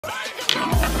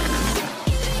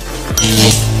काममा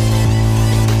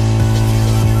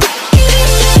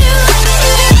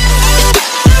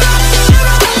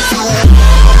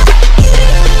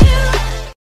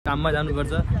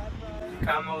जानुपर्छ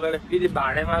काममा गएर फेरि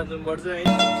भाडामा जानुपर्छ है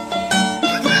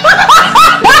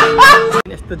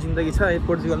यस्तो जिन्दगी छ है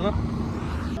पोर्चुगलमा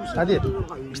साथी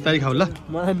बिस्तारै खाऊ ल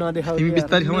मलाई नदेखाऊ तिमी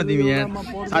बिस्तारै खाऊ न तिमी यहाँ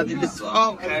साथीले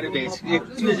सब खाएर भ्याक्स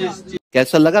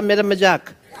कैसा लगा मेरा मजाक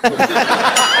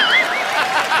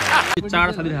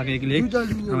चार साथी खाएको एक्लै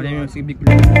हाम्रो यहाँ big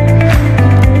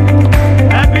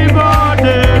happy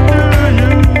birthday to you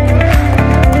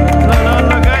ल ल ल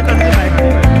गाइस आज चाहिँ भाइ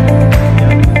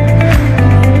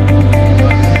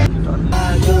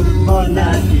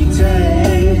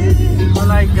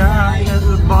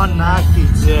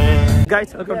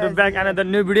guys welcome to back another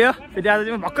new video फेरि आज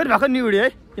चाहिँ भर्खर न्यू भिडियो है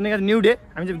किनकि न्यू डे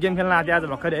हामी चाहिँ गेम खेल्न आएको आज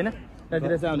भर्खर होइन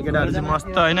यतातिर चाहिँ हाम्रो केटाहरू चाहिँ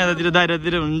मस्त होइन यतातिर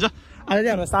दाइरातिर हुनुहुन्छ आज चाहिँ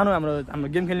हाम्रो सानो हाम्रो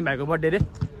गेम खेल्ने भाइको बर्थडे रे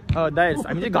दाइहरू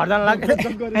हामी चाहिँ घर जान लाग्यो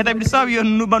यतापट्टि सब यो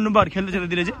नुबा खेल्दैछ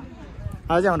यतातिर चाहिँ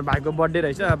आज चाहिँ हाम्रो भाइको बर्थडे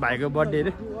रहेछ भाइको बर्थडे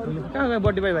रे कहाँ गयो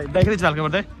बर्थडे भाइ दाइ खेल्दै छ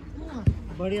हल्का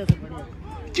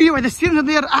के भाइ त सेम छ त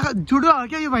यार आँखा जुडो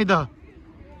क्या यो भाइ त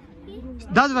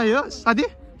दाजुभाइ हो साथी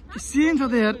सेम छ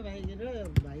त यार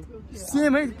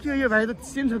सेम है के यो भाइ त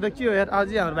सेम छ त के हो यार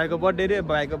अझै हाम्रो भाइको बर्थडे रे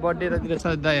भाइको बर्थडे रतिर छ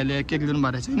दाइहरूले केक ल्याउनु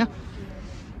भएको रहेछ होइन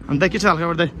अनि दाइ के छ हल्का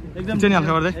बर्थडे एकदम चाहिँ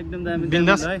हल्का बर्थडे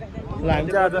बिन्दास ल हामी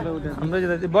चाहिँ आज हाम्रो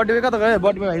बर्थडे कता गयो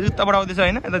बर्थडे भाइ जुत्ता बढाउँदैछ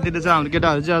होइन यतातिर चाहिँ हाम्रो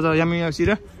केटाहरू चाहिँ आज यामी र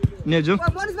नेजुङ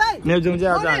चाहिँ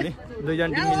आज हामी दुईजना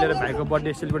टिम मिलेर भाइको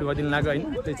बर्थडे सेलिब्रेट गरिदिनु लाग्यो होइन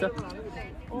त्यही छ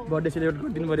बर्थडे सेलिब्रेट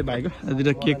गरिदिनु पऱ्यो भाइको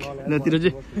यतातिर केक यतातिर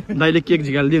चाहिँ दाइले केक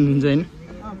झिकालिदिनुहुन्छ होइन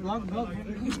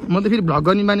म त फेरि भ्लग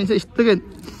गर्ने बानी चाहिँ यस्तो के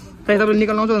कहीँ तपाईँले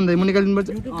निकाल्नु आउँछ भन्दा म निकालिदिनु पर्छ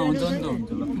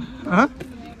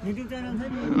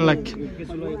लाइक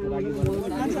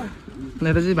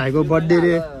यता चाहिँ भाइको बर्थडे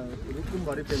रे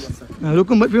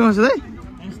रुकुमभरि फेमस छ दाइ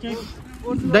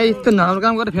दाइ यस्तो नराम्रो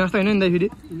काम गरेर फेमस त होइन नि दाइ फेरि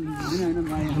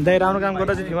दाइ राम्रो काम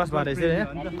गर्दा चाहिँ फेमस भएर रहेछ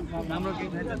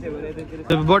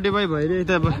बर्थडे भाइ भयो अरे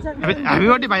यता ह्याप्पी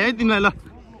बर्थडे भाइ है तिमीलाई ल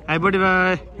ह्याप्पी बर्थडे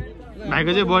भाइ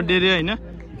भाइको चाहिँ बर्थडे रे होइन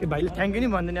कि भाइले थ्याङ्क यू नि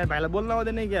भन्दैन यार भाइलाई बोल्न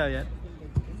आउँदैन क्या हो यार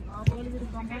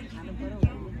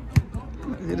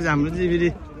हाम्रो चाहिँ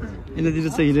फेरि यतातिर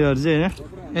छ हिरोहरू चाहिँ होइन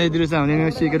यतातिर चाहिँ हाम्रो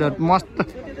नेपाली केटाहरू मस्त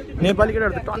नेपाली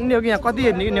केटाहरू त टन्ने हो कि यहाँ कति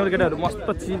हेर्ने कि नेपाली केटाहरू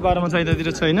मस्त चिज बारेमा छ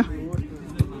यतातिर छ होइन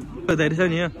धेरै छ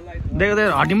नि यो देखो त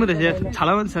हड्डी मात्रै छ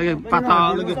छाला मात्रै छ कि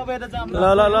पाता ल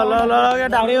ल ल ल ल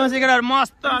हाम्रो केटाहरू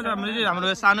मस्त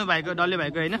हाम्रो सानो भाइको डल्ले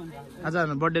भाइको होइन आज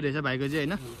हाम्रो बर्थडे रहेछ भाइको चाहिँ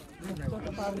होइन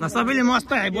सबैले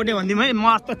मस्त ह्याप्पी बर्थडे भनिदिउँ है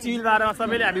मस्त चिल बारेमा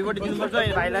सबैले ह्याप्पी बर्थडे दिनुपर्छ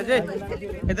भाइलाई चाहिँ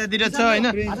यतातिर छ होइन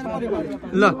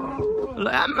ल ल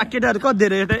आमा केटाहरू कति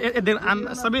धेरै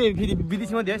यता सबै फेरि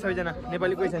विदेशीमा थियो है सबैजना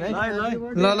नेपाली कोही छैन है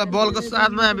ल ल बलको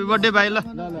साथमा ह्याप्पी बर्थडे भाइ ल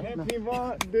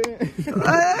ए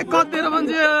कति धेरै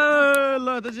मान्छे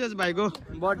ल त चाहिँ भाइको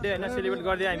बर्थडे होइन सेलिब्रेट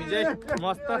गर्दै हामी चाहिँ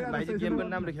मस्त भाइ चाहिँ गेम पनि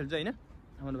राम्रो खेल्छ होइन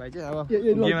हाम्रो भाइ चाहिँ अब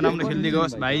गेम राम्रो खेलिदिएको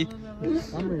होस् भाइ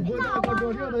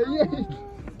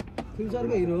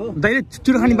दाइ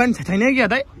चुरो खाने बानी छैन क्या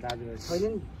दाइ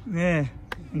ए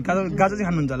गाजर चाहिँ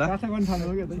खानुहुन्छ होला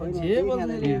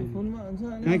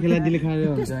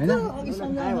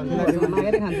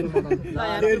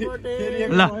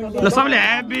ल सबैले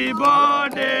happy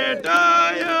birthday to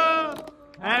you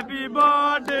happy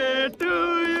birthday to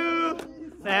you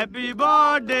happy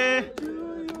birthday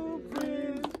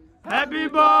happy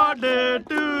birthday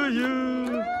to you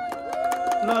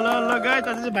ल ल ल गाइस आज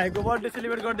चाहिँ भाइको बर्थडे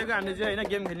सेलिब्रेट गरिदिएको हामीले चाहिँ होइन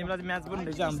गेम खेल्ने बेला चाहिँ म्याच पनि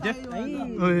रहेछ हाम्रो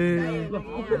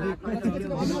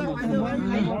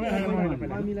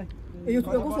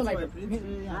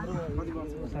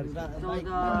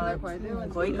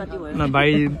न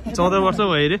भाइ 14 वर्ष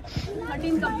भयो अरे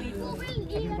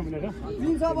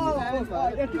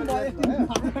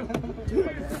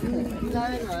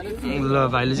ल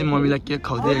भाइले चाहिँ मम्मीलाई केक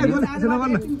खुवाउँदै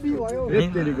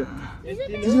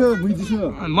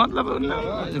मतलब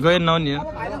गएर नआउने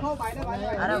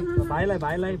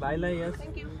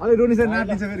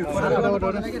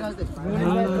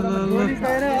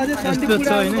यस्तो छ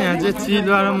होइन यहाँ चाहिँ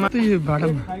चिजबाट मात्रै यो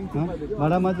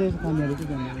भाडामा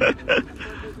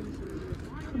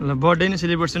ल बर्थडे नै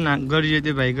सेलिब्रेसन गरियो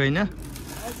त्यो भाइको होइन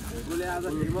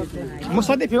म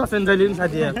सधैँ फेमस हुन जहिले पनि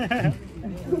साथी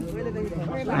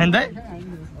होइन दाइ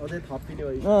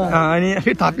अनि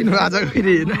फेरि थपिनु आज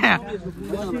फेरि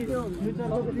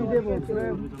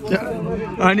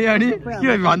अनि अनि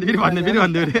के भन्दै फेरि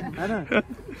भन्दै अरे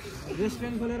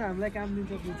रेस्टुरेन्ट खोलेर हामीलाई काम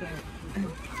दिन्छ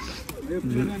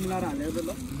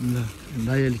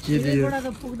दाइहरूले के दियो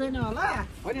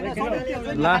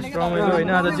लास्ट रमाइलो होइन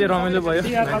आज चाहिँ रमाइलो भयो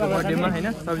भाइको बर्थडेमा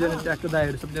होइन सबैजना ट्याकको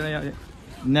दाइहरू सबैजना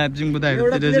न्याप्चिङको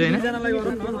दाइहरूतिर चाहिँ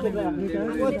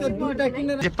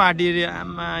होइन पार्टी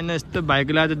आमा होइन यस्तो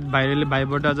भाइको लागि भाइले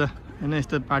भाइबाट आज होइन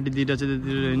यस्तो पार्टी दिइरहेको छ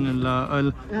त्यतिर होइन ल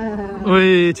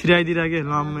ओइ छिराइदिएर के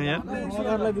ल यार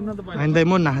होइन दाइ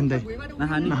म नखान दाइ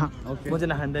म चाहिँ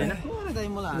नखान दाइ होइन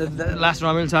लास्ट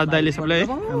रमेल साथ दाइले सबलाई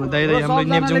हाम्रो दाइ हाम्रो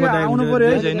नेप्चुङको दाइ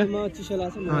होइन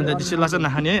चिसो लाग्छ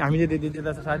नखाने है हामीले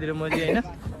त्यता साथी र म चाहिँ होइन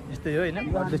यस्तै हो होइन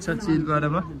बर्थ छ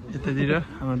चिलपाडामा यतातिर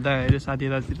हाम्रो दाइहरू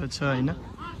साथीहरूतिर छ होइन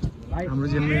हाम्रो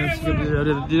चाहिँ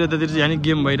त्यतातिर चाहिँ यहाँ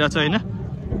गेम भइरहेछ होइन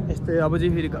यस्तै अब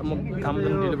चाहिँ फेरि म काम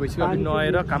जानु ढिलो भइसक्यो अब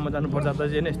नआएर काममा जानुपर्छ त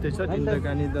चाहिँ होइन यस्तै छ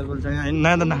जिन्दगानी दरबल चाहिँ होइन न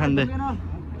त नखाँदै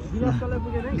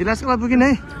गिलास कला पुगिन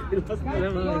है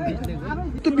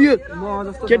त्यो बियर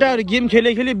केटाहरू गेम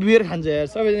खेली बियर खान्छ यार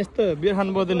सबैजना यस्तो बियर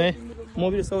खानु पर्दैन है म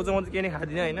फेरि सोचाउँ त केही नै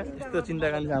खाँदिनँ होइन यस्तो चिन्ता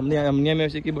खान्छ हामीले यहाँ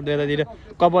के बोट यतातिर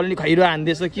कपाल नि खैरो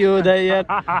हान्दैछ के हो दाइ यार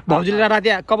भाउजूले राति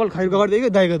कपाल खैरो गरिदियो कि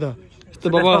दाइको त यस्तो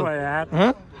बाबा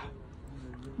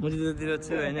म चाहिँ त्यतातिर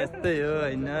छु होइन यस्तै हो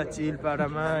होइन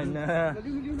चिलपाडामा होइन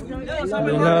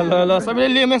ल सबैले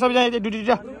लिएँ सबैजना ड्युटी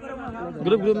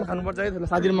ग्रुपमा खानुपर्छ है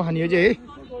साथीहरूमा खाने हो चाहिँ है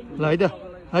ल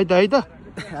है त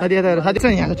साथी साथी छ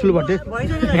यहाँ ठुलो भट्टे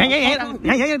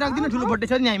यहाँ राख्दिनँ ठुलो भट्टे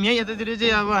छ नि हामी यतातिर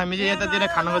चाहिँ अब हामी चाहिँ यतातिर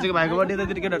खाना खोजेको भाइको बर्थडे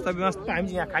यतातिर केटाहरू सबै मस्त हामी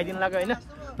चाहिँ यहाँ खाइदिनु लाग्यो होइन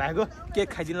भाइको केक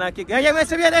खाइदिनु लाग्यो केक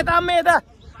यता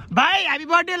भाइ ह्याप्पी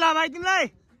बर्थडे ल भाइ तिमीलाई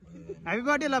ह्याप्पी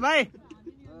बर्थडे ल भाइ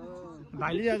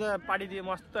भाइले आज पार्टी दियो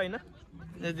मस्त होइन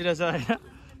यतातिर छ होइन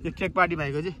यो केक पार्टी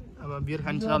भाइको चाहिँ अब बियर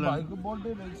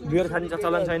खाने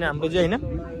चलन छैन हाम्रो चाहिँ होइन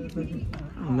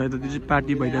यतातिर चाहिँ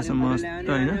पार्टी भइरहेछ मस्त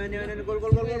होइन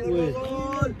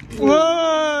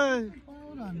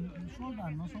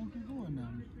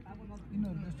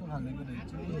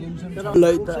ल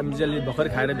त हामी चाहिँ अलि भर्खर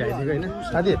खाएर भ्याइदिएको होइन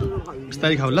साथीहरू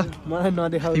बिस्तारै खाऊ ल मलाई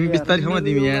नदेखाऊ तिमी बिस्तारै खाऊ न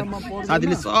तिमी यहाँ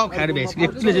साथीले सब खाएर भ्याइसक्यो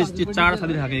एक्लै चाहिँ त्यो चार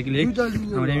साथीले खाएको एक्लै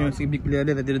हाम्रो यहाँ बिग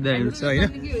प्लेयरले यतातिर दाइहरू छ होइन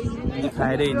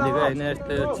खाएर हिँडेको होइन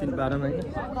यस्तो चिलपाडामा होइन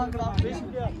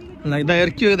ल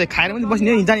दाइहरू के हो त खाएर पनि बस्ने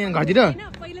जाने घरतिर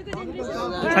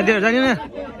साथीहरू जाने न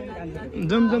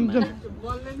जाउँ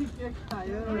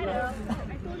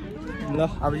ल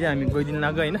अब चाहिँ हामी गइदिनु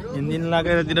लाग्यो होइन हिँडिदिनु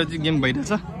लाग्यो यतातिर चाहिँ गेम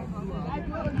भइरहेछ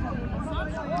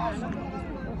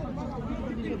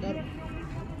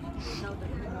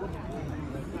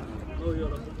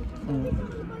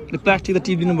प्लास्टिक त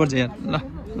टिपिदिनुपर्छ यार ल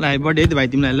ह्याप्पी बर्थडे है त भाइ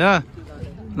तिमीलाई ल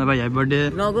भाइ ह्याप्पी बर्थडे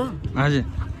हजुर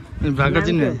भाइको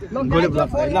चाहिँ गोले ब्लग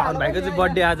ल हाम्रो भाइको चाहिँ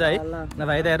बर्थडे आज है ल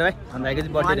भाइ त हेर भाइ हाम्रो भाइको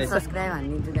चाहिँ बर्थडे रहेछ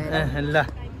ल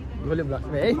गोले ब्लग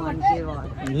है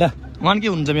ल 1K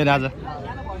हुन्छ मेरो आज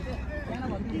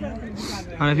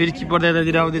हामी फेरि किपर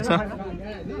यतातिर आउँदैछ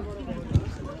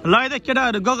ल है त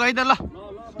केटाहरू गएको है त ल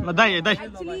दाइ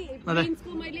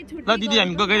ल दिदी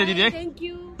हामी गएको है त दिदी है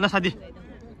ल साथी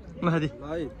ल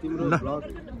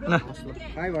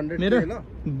मेरो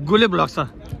गोले ब्लग छ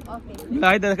ल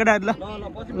है त केटाहरू ल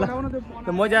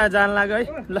म चाहिँ जान लाग्यो है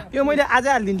ल यो मैले आज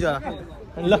हालिदिन्छु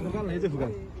ल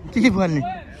के फुकाल्ने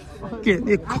के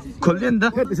खोल्यो नि त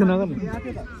त्यसो नगर्नु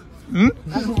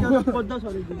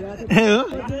ए हो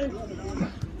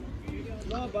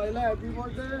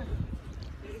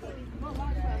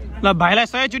ल भाइलाई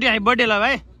 100 चोटि ह्याप्पी बर्थडे ल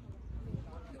भाइ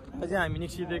अझै हामी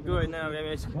निस्किदिएको होइन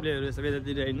प्लेयरहरू सबै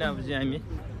यतातिर होइन अब चाहिँ हामी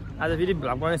आज फेरि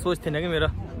भ्लग बनाउने सोच थिएन कि मेरो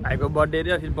भाइको बर्थडे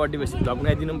र फेरि बर्थडे भएपछि भ्लग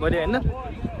बनाइदिनु पऱ्यो होइन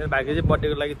मेरो भाइको चाहिँ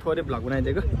बर्थडेको लागि थोरै भ्लग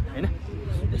बनाइदिएको होइन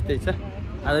यस्तै छ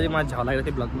आज चाहिँ मलाई झ्याउ लागेको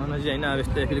थियो भ्लग बनाउनु चाहिँ होइन अब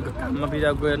यस्तै फेरि काममा फेरि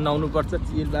गएर नुहाउनुपर्छ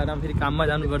चिलबारमा फेरि काममा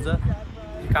जानुपर्छ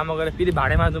काममा गएर फेरि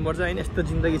भाडे माझ्नुपर्छ होइन यस्तो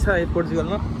जिन्दगी छ यो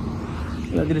पोर्चुगलमा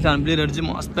यतातिर चाहिँ हाम्रो प्लेयरहरू चाहिँ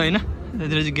मस्त होइन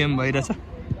यतातिर चाहिँ गेम भइरहेछ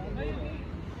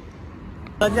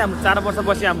चाहिँ हाम्रो 4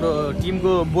 वर्षपछि हाम्रो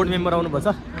टिमको बोर्ड मेम्बर आउनुपर्छ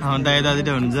दाइ दादी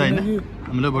हुन्छ होइन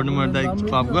हाम्रो बोर्ड मेम्बर दाइ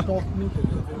क्लबको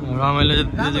रमाइलो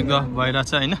चाहिँ गफ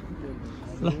भइरहेछ होइन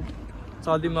ल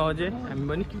चल्तीमा चाहिँ हामी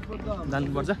पनि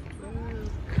जानुपर्छ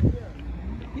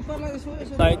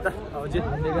है त अब चाहिँ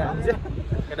हामी चाहिँ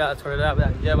केटा छोडेर अब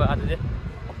हामी चाहिँ अब आज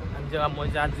चाहिँ म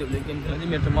चाहिँ आज गेम खेल्न चाहिँ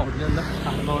मेरो ठाउँमा आउँदैन नि त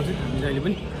आफ्नो आउँछ हामी चाहिँ अहिले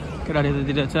पनि केटाहरू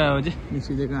यतातिर चाहिँ अब चाहिँ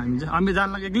निस्किदिएको हामी चाहिँ हामी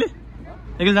जानु लाग्यो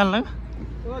एक्लै जानु लाग्यो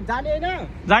जाने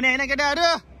होइन केटाहरू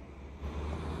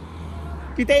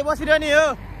कि त्यही बसिरह्यो नि हो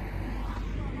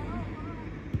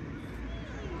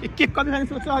के कति खाने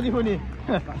सोध्छ अझै पनि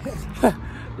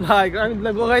ल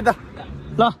गएको है त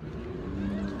ल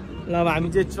अब हामी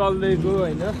चाहिँ चल्दै गयो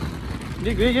होइन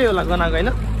के होला गनाएको होइन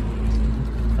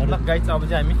ल गाई चाहिँ अब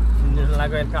चाहिँ हामी हिँडेर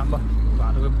लाग्यो काममा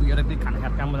घरको पुगेर फेरि खाना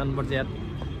खाएर काममा जानुपर्छ यार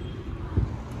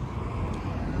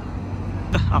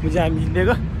अब चाहिँ हामी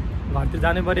हिँडेको घरतिर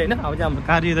जानु पऱ्यो होइन अब चाहिँ हाम्रो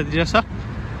कार्य यतातिर छ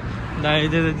दाइ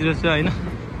यतातिर छ होइन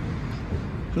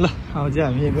ल अब चाहिँ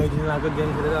हामी गइदिनु आएको गेम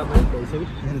खेलेर अब भइसक्यो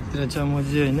यतातिर छ म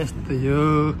चाहिँ होइन यस्तो यो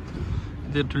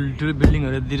त्यो ठुल्ठुलो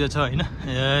बिल्डिङहरूतिर छ होइन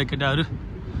ए केटाहरू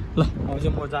ल अब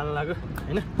चाहिँ म जान लाग्यो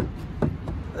होइन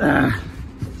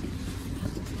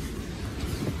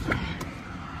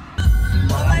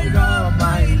मलाई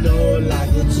रमाइलो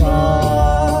लाग्छ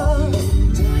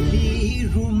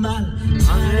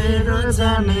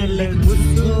जानेले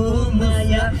मुसो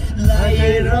माया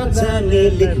लागेर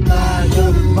जानेले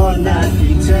पागल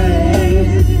बनाकी चाहिँ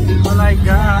मलाई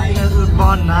घायल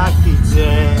बनाकी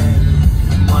चाहिँ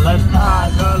मलाई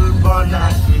पागल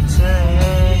बनाकी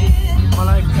चाहिँ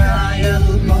मलाई घायल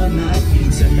बनाकी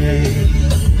चाहिँ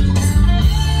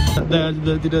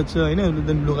दाजुतिर छ होइन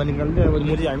लुगा निकाल्दै अब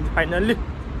म चाहिँ हामी फाइनल्ली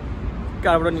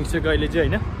कारबाट निस्केको अहिले चाहिँ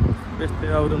होइन त्यस्तै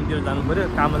अब रुमतिर जानु पऱ्यो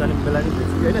काममा जाने बेला नि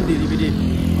भइसक्यो होइन दिदी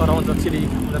कराउँछ छिरी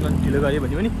खाना जान ढिलो गऱ्यो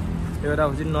भने पनि त्यही भएर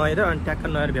अब चाहिँ नुहाएर अनि ट्याक्क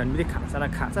नुहाएर भ्यान फेरि खानासाना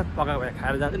खान्छ पकाएको भए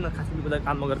खाएर जान्छ न खास बेला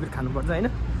काममा गरेर फेरि खानुपर्छ होइन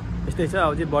यस्तै छ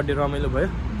अब चाहिँ बर्थडे रमाइलो भयो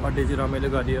बर्थडे चाहिँ रमाइलो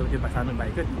गरियो त्यो सानो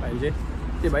भाइको भाइ चाहिँ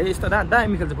त्यो भाइ यस्तो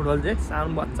दामी खेल्छ फुटबल चाहिँ सानो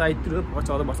बच्चा यत्रो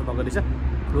 14 वर्ष भएको रहेछ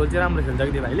फुटबल चाहिँ राम्रो खेल्छ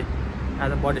कि त्यो भाइले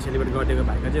आज बर्थडे सेलिब्रेट गरिदिएको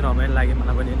भाइको चाहिँ रमाइलो लाग्यो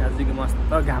मलाई पनि आज चाहिँ मस्त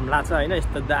घाम लाग्छ होइन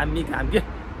यस्तो दामी घाम के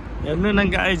हेर्नु न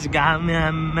गाइज घाम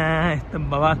यस्तो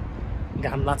बबाल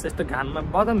घाम लाग्छ यस्तो घाममा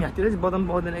बदम यहाँतिर चाहिँ बदम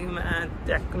पाउँदैन कि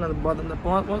ट्याक्क न बदम त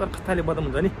पाउँछ कस्ताले बदम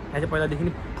हुन्छ नि यहाँ चाहिँ पहिलादेखि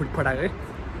नि फुटफटाएको है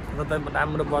त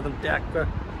राम्रो बदम ट्याक्क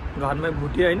घरमै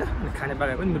भुट्यो होइन खाने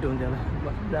पाकेको पनि मिठो हुन्थ्यो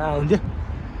हुन्थ्यो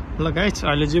ल गाइज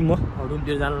अहिले चाहिँ म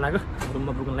रुमतिर जानु लाग्यो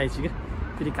रुममा पुग्नु लागिसक्यो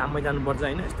फेरि काममै जानुपर्छ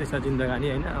होइन यस्तै छ जिन्दगानी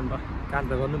होइन अब काम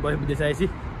त गर्नु पऱ्यो विदेश आएपछि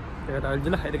त्यही भएर अहिले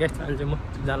चाहिँ ल गाइज अहिले चाहिँ म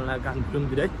जानु लाग्यो काम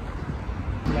रुमतिर है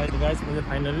अहिले गाइज म चाहिँ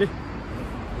फाइनल्ली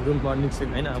रुमबाट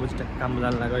निस्केको होइन अब चाहिँ काममा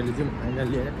जानु लाग्यो अहिले चाहिँ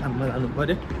फाइनल्ली होइन काममा जानु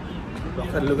पऱ्यो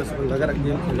भर्खर लुगा सुगा लगाएर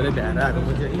गेम खेलेर भ्याएर आएको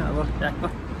पछि होइन अब ट्याक्क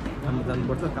काममा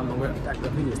जानुपर्छ काममा गएर ट्याक्क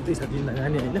फेरि यस्तै छ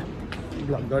जिन्दगानी होइन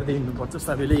भ्लग गर्दै हिँड्नुपर्छ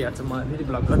सबैले हेर्छ मलाई फेरि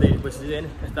भ्लग गर्दै हिँडेपछि चाहिँ होइन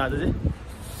यस्तो आज चाहिँ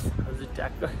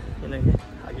ट्याक्क किनकि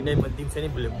अघि नै म दिउँसो नै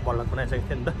भ्लग बनाइसकेको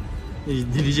थिएँ नि त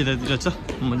दिदी चाहिँ यतातिर छ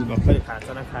म चाहिँ भर्खरै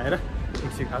खानासाना खाएर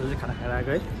एकछिन आज चाहिँ खाना खाएर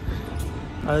आएको है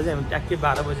आज चाहिँ हामी ट्याक्कै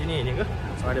 12 बजी नै हिँडेको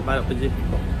 12:30 बजी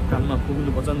काममा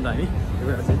पुग्नुपर्छ नि त हामी त्यही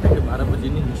भएर चाहिँ ट्याक्कै 12 बजी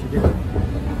नै निस्कियो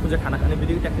पूजा खाना खाने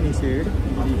बित्तिकै ट्याक्कै निस्कियो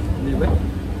दिदी भाइ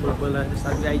बोला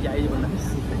साथी आइज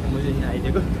भन्दाखेरि म चाहिँ यहाँ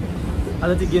आइदिएको आज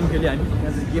चाहिँ गेम खेल्यो हामी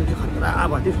यहाँ चाहिँ गेम चाहिँ खतरा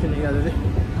भएको थियो किनकि आज चाहिँ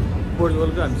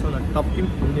पोर्चुगलको हामी सबभन्दा टप टिम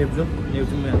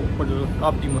नेप्जुममा पोर्चुगलको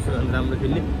टप टिम मसँग राम्रो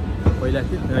खेल्ने पहिला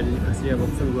थियो अहिले खासै अब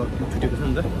छुटेको छ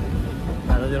नि त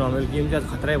आज चाहिँ रमाइलो गेम चाहिँ आज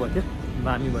खतरै भएको थियो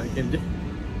दामी भयो गेम चाहिँ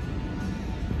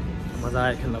मजा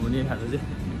आयो खेल्न पनि आज चाहिँ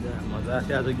मजा आएको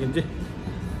थियो आज गेम चाहिँ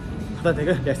खतरा थियो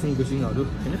क्या ड्यासिङ गुसिङहरू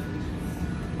होइन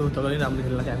तपाईँले राम्रो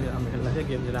खेल्न थियो हामी राम्रो खेल्न थियो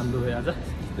गेम चाहिँ राम्रो भयो आज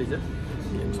त्यस्तै छ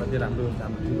गेम सधैँ राम्रो हुन्छ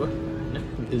हाम्रो टिमको होइन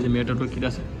त्यो चाहिँ मेटरको किरा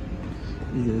छ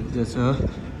दिदीतिर छ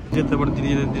त्यताबाट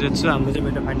दिदीतिर छ हाम्रो चाहिँ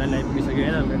मेटो फाइनल आइपुगिसक्यो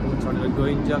होइन मेटोमा चढेर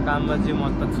गइन्छ काममा चाहिँ म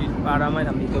त चिज पाडामै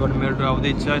हाम्रो त्यताबाट मेटो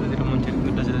आउँदैछ यतातिर मान्छेहरू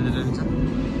गुड्डा छ छ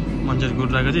मान्छेहरू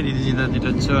गुड्डाको चाहिँ दिदी यतातिर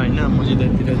छ होइन म चाहिँ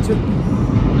यतातिर छु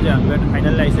म चाहिँ हाम्रो मेटो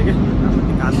फाइनल आइसक्यो हाम्रो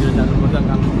त्यो कामतिर जानुपर्छ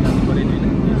काम जानु पऱ्यो नि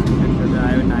होइन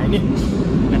आयो भने आयो नि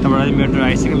यताबाट मेट्रो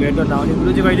आइसक्यो मेट्रो नआउने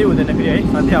कुरो चाहिँ कहिल्यै हुँदैन फेरि है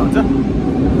सधैँ आउँछ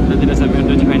त्यतिर छ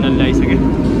मेट्रो चाहिँ फाइनल्ली आइसक्यो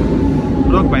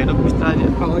रोक भाइ रोक बिस्तारै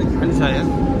अगाडि खाली छ यार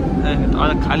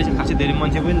आज खाली छ खासै धेरै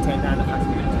मान्छे पनि छैन आज खासै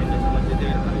पनि छैन मान्छे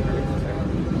धेरै खाली छ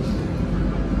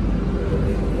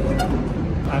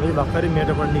हामी भर्खरै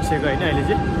मेट्रोबाट निस्केको होइन अहिले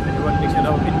चाहिँ मेट्रोबाट निस्केर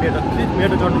अब फेरि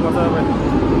मेट्रो चढ्नुपर्छ अब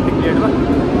एक प्लेटमा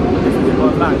त्यसपछि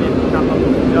गर्दा हामी काममा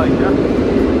पुग्छ होइन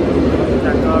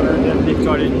ट्याक्क लिफ्ट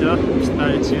चढिन्छ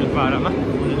बिस्तारै चिल पारामा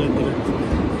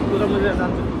पुरा मजा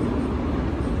जान्छ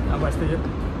अब यस्तै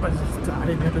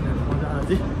चाँडै मेट्रो हेर्नु मजा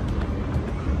चाहिँ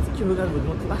के हो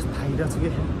म त लास्ट थाइरहेको छु कि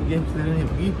गेम खेलेर नै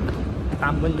हो कि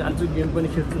काम पनि जान्छु गेम पनि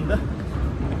खेल्छु नि त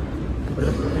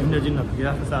इनर्जी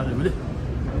नपुगिरहेको छ आजभोलि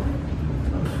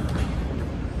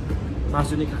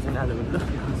मासु नै खाँदैन आजभोलि त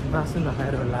मासु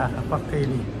नखाएर होला पक्कै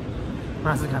नि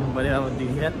मासु खानु पऱ्यो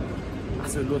अबदेखि यहाँ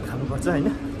मासु लोद खानुपर्छ होइन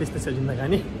त्यस्तै छ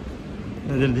जिन्दगानी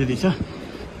दिदी छ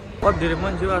बहुत धेरै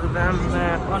मान्छे आज दाममा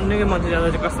अन्यकै मान्छे जाँदा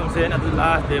चाहिँ कस्तो हुन्छ होइन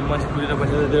लास्ट धेरै मान्छे पुगेर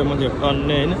बसेर धेरै मान्छेहरू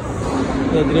टन्ने होइन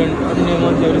त्यहाँतिर अन्य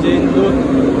मान्छेहरू चाहिँ लोड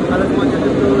आज मान्छेहरू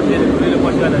चाहिँ धेरै पुगेर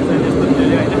बसिरहेको छ त्यस्तो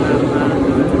धेरै होइन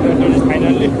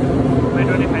फाइनल्ली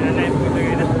मेट्रो नै फाइनल्ली आइपुगेको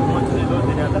होइन मान्छे चाहिँ लोड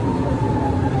धेरै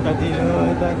आज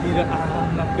यतातिर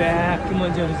आमा ब्याक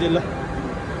मान्छेहरू चाहिँ ल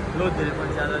लोड धेरै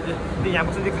मान्छे आज चाहिँ यहाँ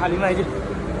बस्छ खालीमा आइज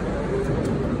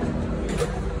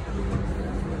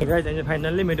गाइज अहिले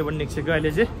फाइनल्ली मेट्रोबाट निस्केको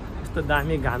अहिले चाहिँ यस्तो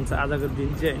दामी घाम छ आजको दिन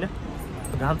चाहिँ होइन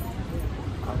घाम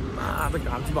अब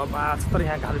घाम चाहिँ बाबा तर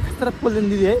यहाँ घाम खतरा पोल्दैन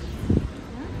दिदी है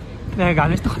यहाँ घाम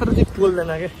यस्तो खतरा चाहिँ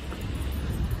पोल्दैन क्या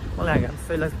मलाई घाम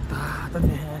पहिला तातो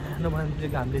न्यानो भने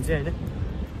घामले चाहिँ होइन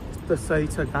यस्तो सही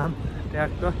छ घाम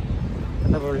ट्याक्क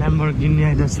अब ल्याम्बोर्गिनी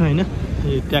आइरहेछ होइन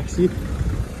यो ट्याक्सी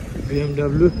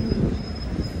BMW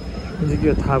चाहिँ के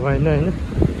हो थाहा भएन होइन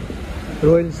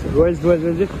रोयल्स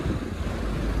चाहिँ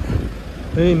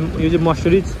यो चाहिँ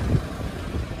मर्सरिज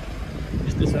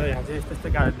यस्तो छ यहाँ चाहिँ यस्तो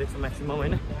गाडी देख्छु म्याक्सिमम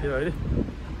होइन त्यो भएर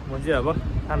म चाहिँ अब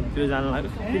कामतिर जानु लाग्यो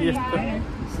फेरि यस्तो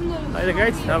अहिले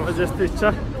गाइज अब जस्तो इच्छा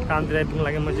कामतिर आइपुग्नु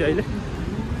लाग्यो म चाहिँ अहिले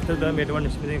यस्तो त मेटोमा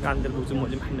निस्किँदै कामतिर पुग्छु म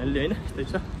चाहिँ फाइनल्ली होइन यस्तै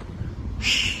छ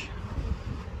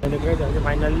अहिले गाइज अहिले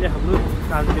फाइनल्ली हाम्रो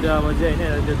कामतिर अब चाहिँ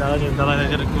होइन त्यो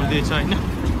दादाले कुर्दैछ होइन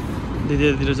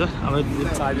दिदीतिर छ अब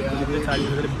चाबी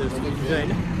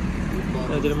होइन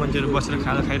त्यहाँतिर मान्छेहरू बसेर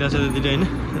खाना खाइरहेछ दिदीले होइन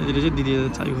त्यहाँतिर चाहिँ दिदी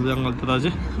चाबी खोज्दै अङ्कल त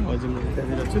चाहिँ अझै म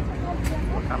त्यहाँतिर छु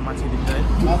काममा छिरिन्छ है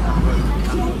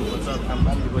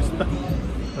काममा छिरिपछि त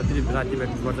कति राति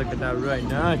भेट्नुपर्छ केटाहरू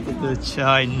होइन त्यस्तो छ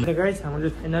होइन गाइज हाम्रो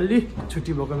चाहिँ फाइनल्ली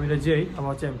छुट्टी भएको मेरो चाहिँ है अब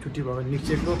चाहिँ हामी छुट्टी भएको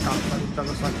निस्केको काम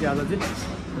उताको सकिहाल्छ चाहिँ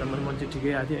र मैले मान्छे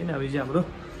ठिकै आएको थियो होइन अब चाहिँ हाम्रो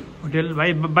होटेल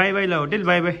बाई बाई ल होटेल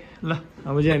बाई ल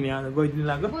अब चाहिँ हामी यहाँ गइदिनु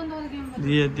लाग्यो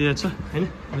दिदी छ होइन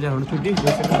अब चाहिँ हाम्रो छुट्टी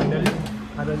गइसक्यो फाइनल्ली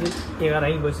आज चाहिँ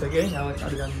 11 बजिसक्यो है अब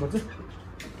चार जानुपर्छ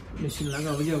निस्किनु लाग्यो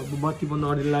अब चाहिँ बत्ती बन्द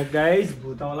गरिदिनु लाग्यो गाइज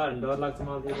भूत आउला भने डर लाग्छ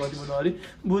मलाई चाहिँ बत्ती बन्द गरी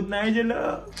भूत नआइजे ल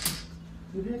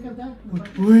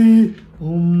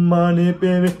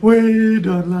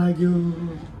डर लाग्यो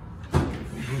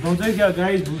भूत आउँछ क्या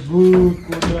गाइज भूत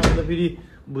फेरि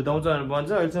भूत आउँछ भनेर भन्छ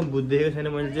अहिलेसम्म भूत देखेको छैन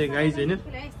मैले चाहिँ गाइज होइन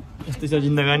यस्तै छ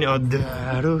जिन्दगानी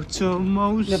अध्यारो छ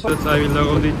मौसम चाबी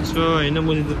लगाउँदैछु होइन म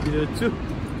चाहिँ छु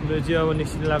मेरो चाहिँ अब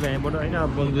निस्किनु लाग्यो यहाँबाट होइन अब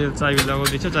बन्धुले चाबी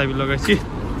लगाउँदैछ चाबी लगाएपछि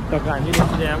टक्क हामी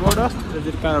निस्किन्छ यहाँबाट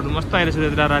त्यो कारहरू मस्त आइरहेछ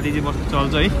त्यतिर राति चाहिँ मस्त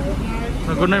चल्छ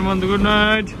है गुड नाइट बन्धु गुड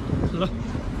नाइट ल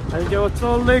हामी चाहिँ अब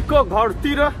चल्दैको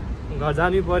घरतिर घर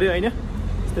जानु पऱ्यो होइन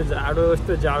यस्तो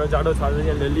जाडो छ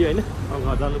अलिअलि होइन अब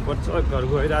घर जानुपर्छ घर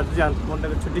गएर आज चाहिँ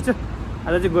मन्डेको छुट्टी छ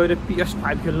आज चाहिँ गएर PS5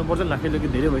 खेल्नुपर्छ नखेल्नु कि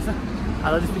धेरै भएछ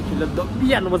आज चाहिँ खेल्दा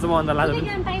दबिहाल्नुपर्छ म अन्त लाग्छ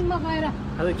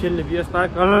आज खेल्ने PS5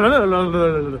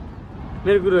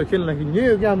 मेरो कुरो खेल्न किन्ने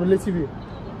यो क्या हाम्रो लेसिपी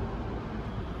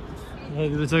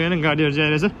यहाँतिर छ होइन गाडीहरू चाहिँ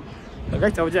आइरहेछ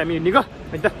गाइज अब चाहिँ हामी निको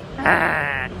है त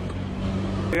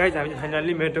गाइज हामी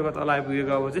फाइनल्ली मेट्रोको तल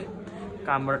आइपुगेको अब चाहिँ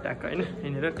कामबाट ट्याक्क होइन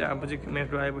यहाँनिर त्यहाँ अब चाहिँ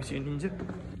मेट्रो आएपछि हिँडिन्छ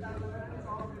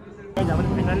हाम्रो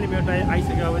फाइनल्ली मेट्रो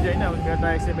आइसक्यो अब चाहिँ होइन अब मेट्रो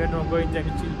आइसक्यो मेट्रोमा गइन्छ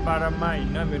हामी चिलपाडामा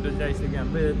होइन मेट्रो चाहिँ आइसक्यो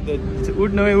हाम्रो उठ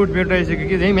नभए उठ मेट्रो आइसक्यो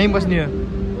कि यहीँ बस्ने हो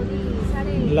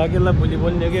लाग्यो ल भोलि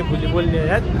बोल्ने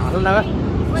याद हाल्नु लाग्यो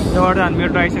त्यहाँबाट हामी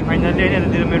मेट्रो आइसक्यो फाइनल्ली होइन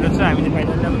यतातिर मेट्रो छ हामी चाहिँ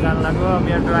फाइनल्ली अब जानु लाग्यो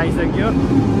मेट्रो आइसक्यो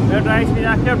मेट्रो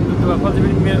आइसकिराख्यो पछि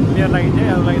पनि मेरो लागि चाहिँ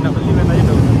अब लागि नभए मेरो लागि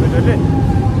मेट्रोले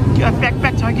क्या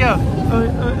प्याक छ क्या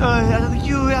आज त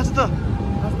के हो आज त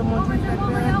मान्छे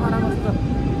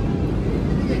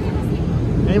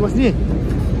यहीँ बस्ने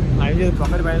हामी चाहिँ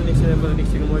भर्खर बाहिर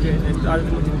निस्केको म चाहिँ यस्तो आज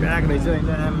चाहिँ मान्छे प्याक रहेछ होइन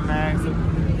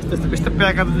यस्तो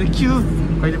प्याक आएको के हो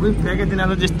कहिले पनि प्याकै दिन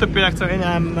आज जस्तो प्याक छ होइन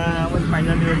आमा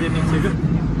फाइनल्ली निस्केको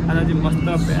आज चाहिँ मस्त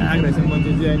प्याक रहेछ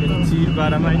मान्छे चाहिँ अहिले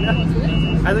चिरपाडामा होइन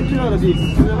आज के होला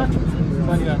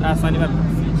शनिबार शनिबार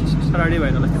सटर्डे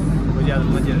भएर होला भोलि आज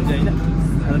मान्छेहरू चाहिँ होइन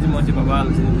आज चाहिँ मान्छे बाबाल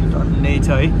टन्नै छ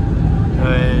है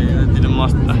यतातिर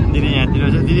मस्त दिदी यहाँतिर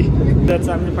छ दिदी चाहिँ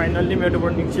हामी फाइनल्ली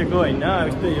मेट्रोबाट निस्केको होइन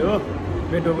यस्तै हो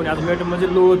मेट्रो पनि आज मेट्रोमा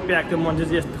चाहिँ लोड प्याक थियो मान्छे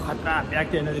चाहिँ यस्तो खतरा प्याक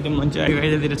थियो होइन त्यो मान्छे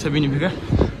यतातिर छ बिनिफिका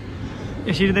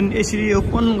यसरी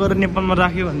ओपन गरेर नेपालमा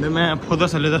राख्यो भन्दैमा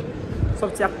फोदसहरूले त सब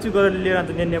च्याप्चु गरेर लिएर अन्त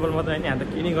नेपालमा त होइन यहाँ त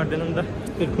के नै गर्दैन नि त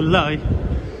यस्तै खुल्ला है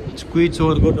कोही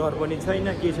चोरको डर पनि छैन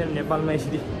केही छैन नेपालमा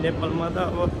यसरी नेपालमा त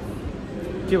अब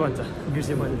के भन्छ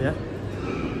बिर्से पनि त्यहाँ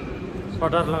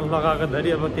सटर लगाएको धरि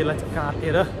अब त्यसलाई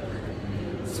काटेर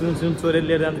सुन चोरेर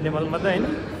लिएर जान्छ नेपालमा त होइन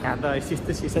यहाँ त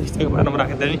सिसाको बाटोमा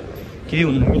राखेको नि केही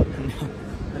हुन्न कि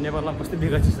नेपालमा कस्तो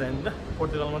विकसित छ नि त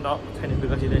पोर्तुगलमा त छैन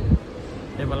विकसित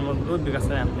नेपालमा बहुत विकास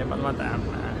छ हाम्रो नेपालमा त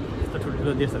यस्तो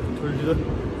ठुल्ठुलो देशहरू ठुल्ठुलो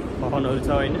भवनहरू छ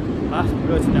होइन लास्ट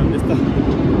विकसित हाम्रो त्यस्तो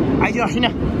आइज होइन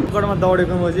गडमा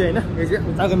दौडेको म चाहिँ होइन यो चाहिँ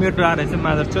उताको मेट्रो आएर चाहिँ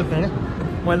मादर छ होइन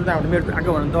मैले त हाम्रो मेट्रो आएको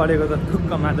भनेर दौडेको त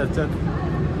ठुक्क मादर छ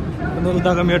अन्त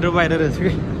उताको मेट्रो बाहिर रहेछ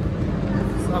कि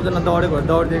सबजना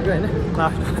दौडिदिएको होइन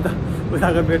लास्टमा त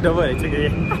उताको मेट्रो पो रहेछ कि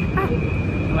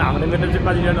हाम्रो मेट्रो चाहिँ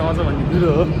कति मिनट आउँछ भन्ने कुरो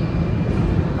हो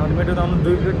हाम्रो मेट्रो त आउनु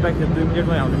 2 मिनट बाँकी 2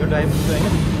 मिनटमा हाम्रो मेट्रो आइपुग्छ होइन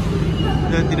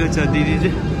त्यहाँतिर छ दिदी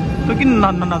चाहिँ तँ किन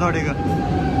नदौडेको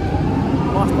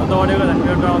मस्त दौडेको झन्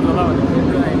मेट्रो आउँछ होला भने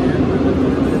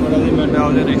मेट्रो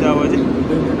आउँदैन रहेछ अब चाहिँ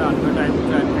 2 मिनट हाम्रो मेट्रो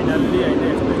आइपुग्छ फाइनल्ली होइन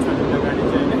यस्तो छ गाडी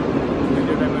चाहिँ होइन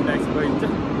मेट्रो आइपुग्छ गइन्छ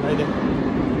अहिले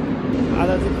आज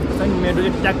चाहिँ मेट्रो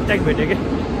चाहिँ ट्याक भेट्यो क्या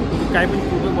काहीँ पनि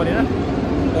पुग्नु परेन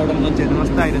एउटा मान्छेहरू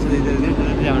मस्त आइरहेछ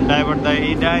हाम्रो ड्राइभर दाइ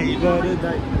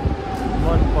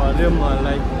मन पऱ्यो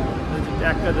मलाई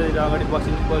ट्याक्क चाहिँ अगाडि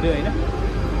बसिनु पऱ्यो होइन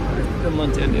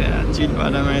मान्छेहरू चिल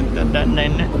पारामा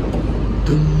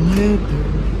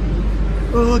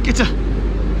ओ के छ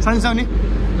सानी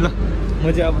ल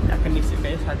म चाहिँ अब ट्याक्क निस्केको है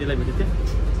साथीलाई भेटेको थिएँ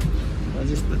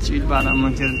यस्तो चिल पारामा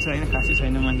मान्छेहरू छ होइन खासै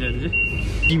छैन मान्छेहरू चाहिँ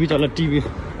टिभी चल्ला टिभी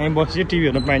हामी बस्यो टिभी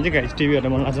हेर्न पाइन्छ गाइस टिभी हेर्न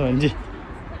मन लाग्छ भने चाहिँ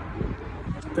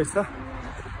त्यस्तै छ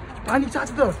पानी चाच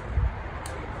त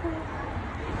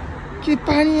के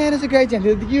पानी आएर चाहिँ गाई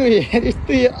झाँतिर त के हो यार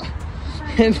यस्तै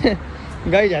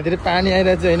गाई झाँतिर पानी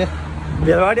आइरहेको छ होइन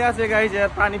भेलबाडी आएको छ गाई चाहिँ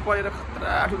पानी परेर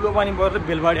खतरा ठुलो पानी परेर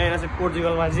भेलबाडी आइरहेको छ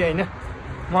पोर्चुगलमा चाहिँ होइन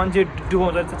मान्छे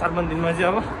डुबाउँछ 4-5 दिनमा चाहिँ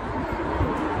अब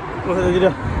कतातिर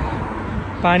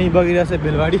पानी बगिरहेको छ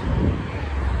भेलबाडी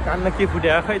कानमा के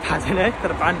फुट्यो खै थाहा छैन है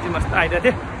तर पानी चाहिँ मस्त आइरहेको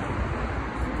थियो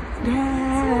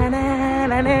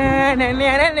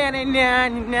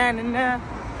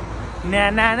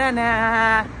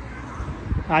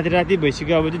आधी राति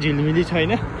भइसक्यो अब चाहिँ झिलमिली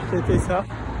छैन त्यही छ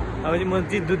अब चाहिँ म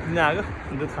चाहिँ दुध दिन आएको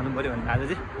दुध खानु पऱ्यो भने आज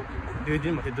चाहिँ 2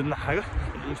 दिन भयो दुध नखाएको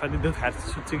सधैँ दुध खाएर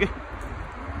सुत्छु कि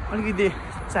अलिकति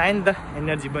चाहियो नि त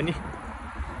एनर्जी पनि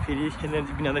फेरि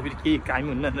एनर्जी बिना त फेरि केही काम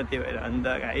हुन्न नि त त्यही भएर अन्त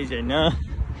गाई छैन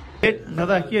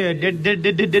दादा के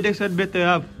डेट एक्सपायर बेचते हो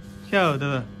आप क्या हो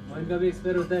दादा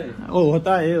ओ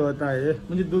होता है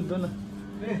मुझे दूध दो ना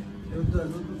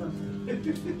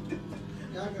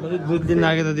मैले दुध दिन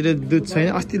आएको त धेरै दुध छैन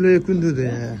अस्ति लो कुन दुध हो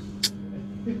यहाँ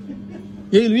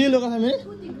यही लोक छ मैले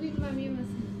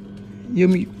यो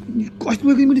कस्तो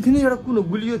पनि थिएन एउटा कुन हो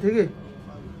गुलियो थियो कि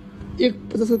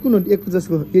 150 को कुन हो 150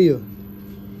 को यही हो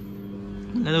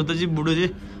उता चाहिँ बुढो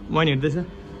चाहिँ वाइन हेर्दैछ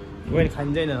वाइन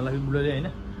खाइँदैन होला बुढोले होइन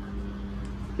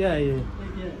क्या ये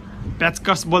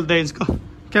पैचकस बोलता है इसको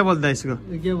क्या बोलता है इसको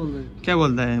क्या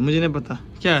बोलता है मुझे नहीं पता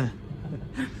क्या है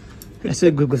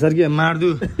ऐसे घुसर के मार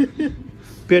दूँ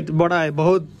पेट बड़ा है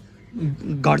बहुत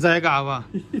घट जाएगा हवा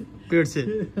पेट से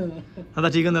दादा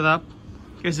ठीक है दादा आप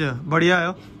कैसे हो बढ़िया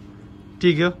हो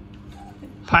ठीक है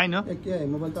फाइन हो क्या है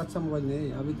मोबाइल तो अच्छा मोबाइल नहीं है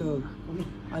अभी तो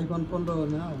आईफोन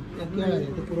 15 ना क्या है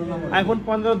तो पुराना आईफोन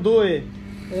 15 2 है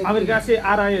अमेरिका से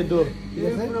आ रहा है 2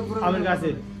 अमेरिका से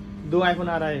 2 आईफोन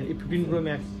आ रहा है 15 प्रो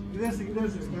मैक्स किधर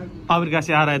से अमेरिका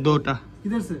से आ रहा है 2टा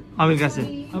किधर से अमेरिका से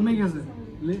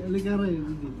लेके आ रहा है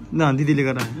दीदी ना दीदी लेकर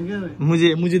आ रहा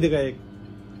है मुझे देखा एक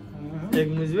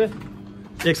मुझे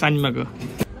एक सानिमा को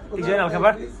ठीक है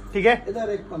खबर ठीक है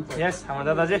यस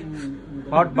हमारा दादा जी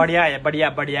बहुत बढ़िया है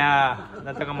बढ़िया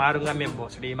दादा को मारूंगा मैं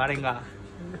भोसड़ी मारेंगा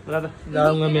दादा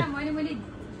जाऊंगा मैं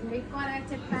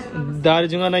दारू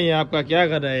जूंगा नहीं आपका क्या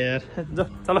कर रहा है यार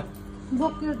चलो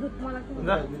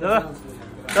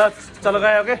दादा चलो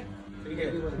गए okay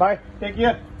bye take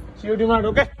care see you tomorrow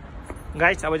okay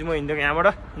guys अब चाहिँ म हिँडेको यहाँबाट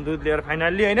दुध लिएर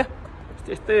फाइनल्ली होइन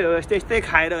यस्तै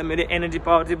खाएर मेरो एनर्जी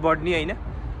पावर चाहिँ बढ्ने होइन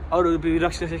अरू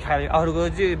रक्सी खाएर अरूको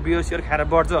चाहिँ बियर सियर खाएर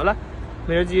बढ्छ होला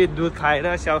मेरो चाहिँ दुध खाएर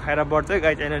स्याउ खाएर बढ्छ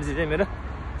गाई एनर्जी चाहिँ मेरो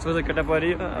सोच केटा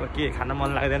पऱ्यो अब के खान मन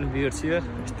लाग्दैन बियर सियर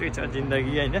यस्तै छ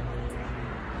जिन्दगी होइन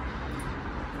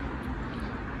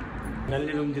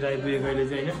नानी रुमतिर आइपुगेको अहिले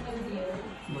चाहिँ होइन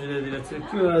मैदातिर चाहिँ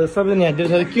के सबैजना हेर्दै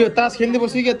छ के तास खेल्दै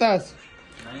बस्यो क्या तास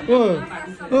ओ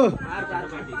ओ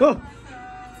ओ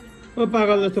ओ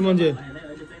पागल जस्तो मान्छे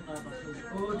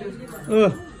ओ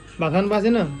भात खानु पाएको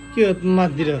छैन के हो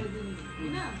माथितिर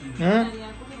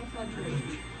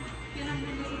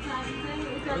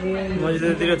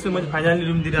मजितिर छु मैले फाइनली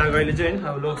रुमतिर आएको अहिले चाहिँ होइन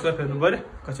अब लोक फेर्नु पऱ्यो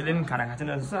कसैले पनि खाना खाएको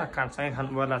छैन जस्तो खानसँगै खानु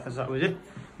पर्ला जस्तो छ अब चाहिँ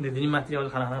दिदी माथि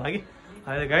आउँछ खाना खानको लागि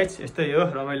अहिले गाइस यस्तै हो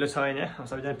रमाइलो छ होइन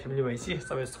सबैजना फ्यामिली भएपछि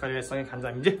सबै सँगै खान्छ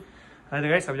हामी चाहिँ अहिले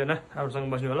गाइस सबैजना राम्रोसँग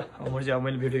बस्नु होला अब म चाहिँ अब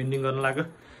मैले भिडियो एन्डिङ गर्न लाग्यो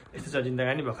यस्तो छ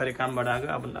जिन्दगानी भर्खरै कामबाट आएको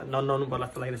अब ननुहाउनु पर्ला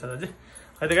जस्तो लागिरहेछ अझै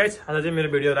अहिले गाइस आज चाहिँ मेरो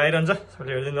भिडियोहरू आइरहन्छ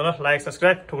सबैले हेरिदिनु होला लाइक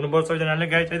सब्सक्राइब ठोक्नु पर्छ सबैजनाले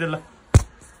गाइस है ल